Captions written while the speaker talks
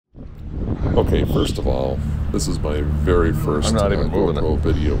Okay, first of all, this is my very first GoPro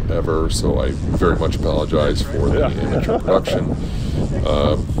video ever, so I very much apologize for the amateur production.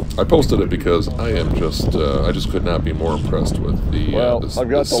 I posted it because I just could not be more impressed with the this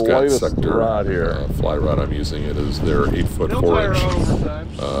Scott Sector fly rod I'm using. It is their 8-foot 4-inch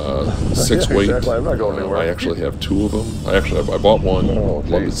 6 weight. I actually have two of them. I bought one,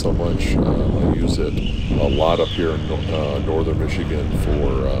 loved it so much. I use it a lot up here in northern Michigan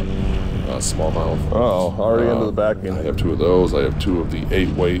for smallmouth. Oh, already into the backing. I have two of those. I have two of the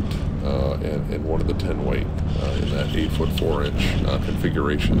 8-weight and one of the 10-weight in that 8-foot 4-inch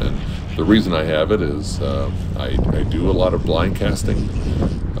configuration. And the reason I have it is I do a lot of blind casting.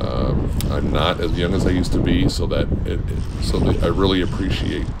 I'm not as young as I used to be, so I really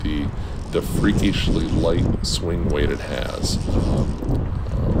appreciate the freakishly light swing weight it has.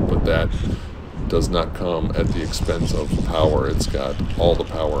 But that does not come at the expense of power. It's got all the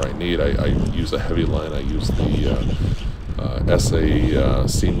power I need. I use a heavy line. I use the SA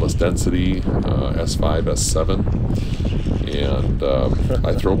seamless density S5, S7, and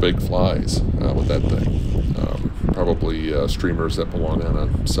I throw big flies with that thing. Probably streamers that belong on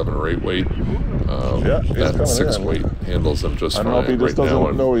a 7 or 8 weight. That 6 weight handles them just fine. Right now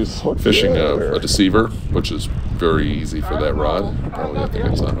I'm fishing a deceiver, which is very easy for that rod. Probably I think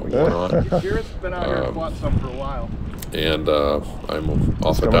it's on a 1-aught. And I'm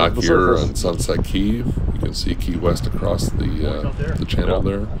off a dock here on Sunset Key. You can see Key West across the channel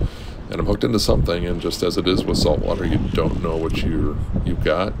there. And I'm hooked into something, and just as it is with saltwater, you don't know what you've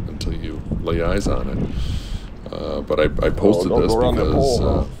got until you lay eyes on it. But I posted this because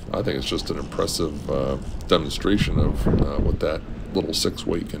I think it's just an impressive demonstration of what that little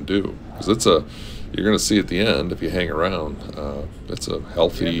 6-weight can do. Because you're going to see at the end, if you hang around, it's a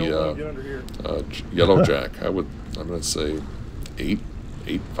healthy yellow jack. I'm going to say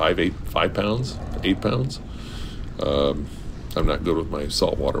 5 pounds, 8 pounds. I'm not good with my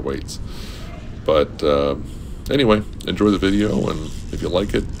saltwater weights. But anyway, enjoy the video, and if you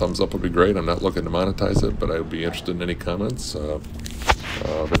like it, thumbs up would be great. I'm not looking to monetize it, but I would be interested in any comments that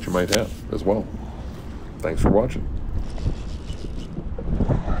you might have as well. Thanks for watching.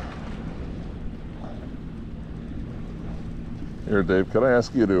 Here, Dave, can I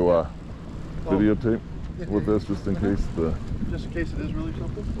ask you to videotape with this, just in case Just in case it is really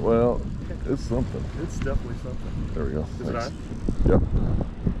something? Well, it's something. It's definitely something. There we go. Is it on? Yep.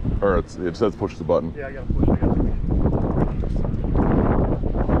 Or it says push the button. Yeah, I gotta push.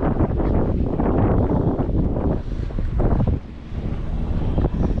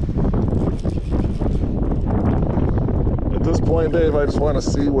 At this point, Dave, I just want to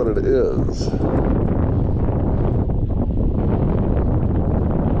see what it is.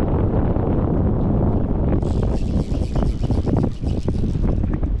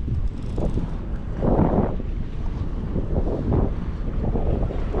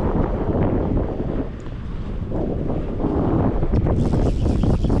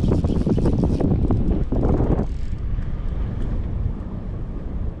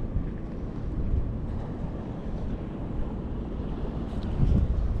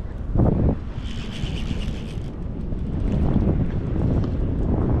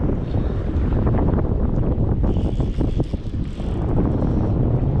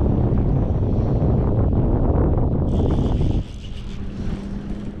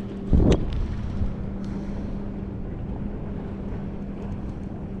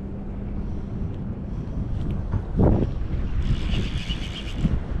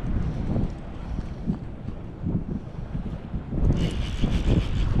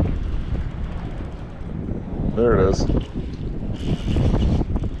 There it is.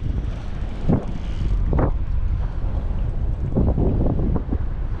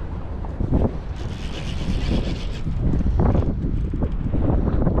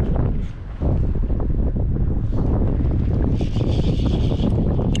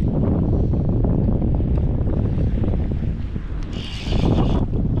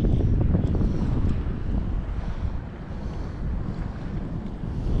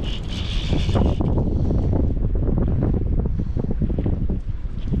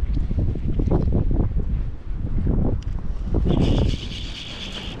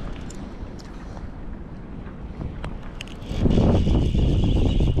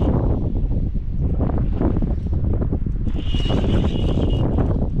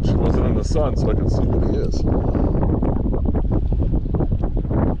 Sun, so I can see what he is.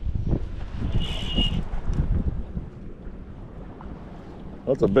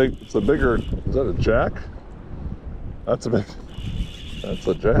 That's a big, it's a bigger, is that a jack? That's a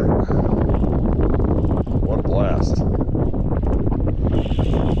jack. What a blast.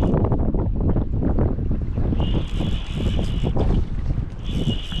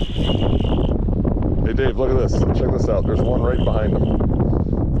 check this out. There's one right behind him.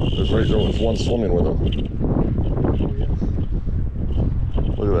 There was one swimming with him.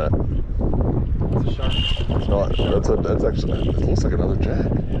 Look at that. It's a shark. No, that's actually, it looks like another jack.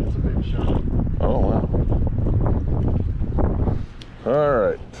 Yeah, it's a big shark. Oh, wow. All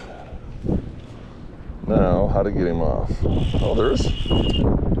right. Now, how to get him off. Oh,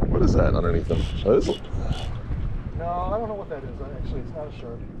 what is that underneath him? Oh, this, No, I don't know what that is. Actually, it's not a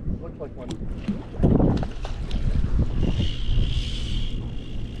shark. It looked like one.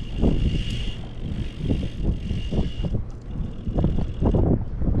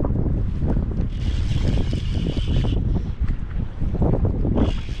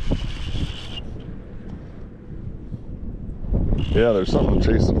 yeah, there's something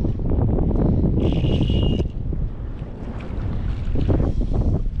chasing him.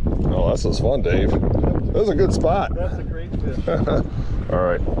 Oh, this is fun, Dave. That was a good spot. That's a great fish. All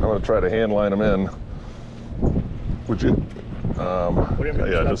right, I'm gonna try to hand line him in. Would you? What do you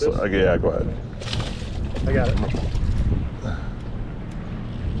mean? Yeah, Just not this? yeah, go ahead. I got it.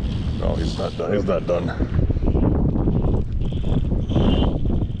 No, he's not done. He's not done.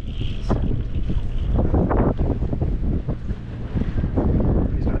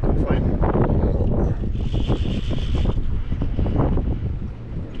 He's not done fighting.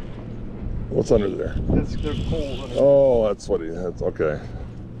 What's under there? There's holes under there. Oh, that's what that's okay.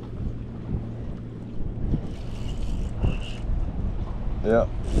 Yeah,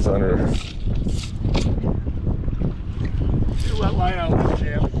 he's under. You let line out with the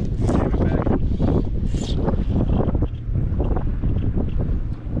jam. Give it back.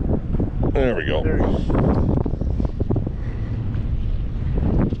 There we go. There you go.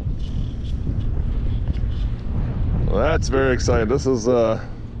 Well, that's very exciting. This is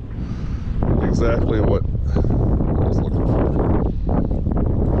exactly what I was looking for.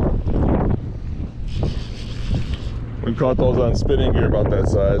 We caught those on spinning gear about that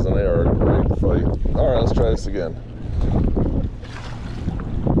size, and they are a great fight. All right, let's try this again.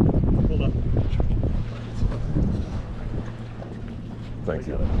 Hold up. Thank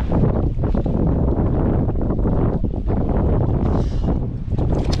you.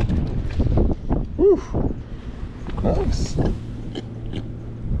 Whew. Nice.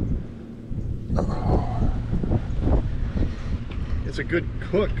 It's a good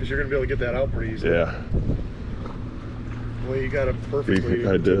cook because you're going to be able to get that out pretty easy. Yeah. Well, you got it perfectly.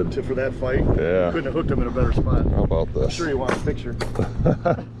 I did. For that fight. Yeah. You couldn't have hooked him in a better spot. How about this? I'm sure you want a picture.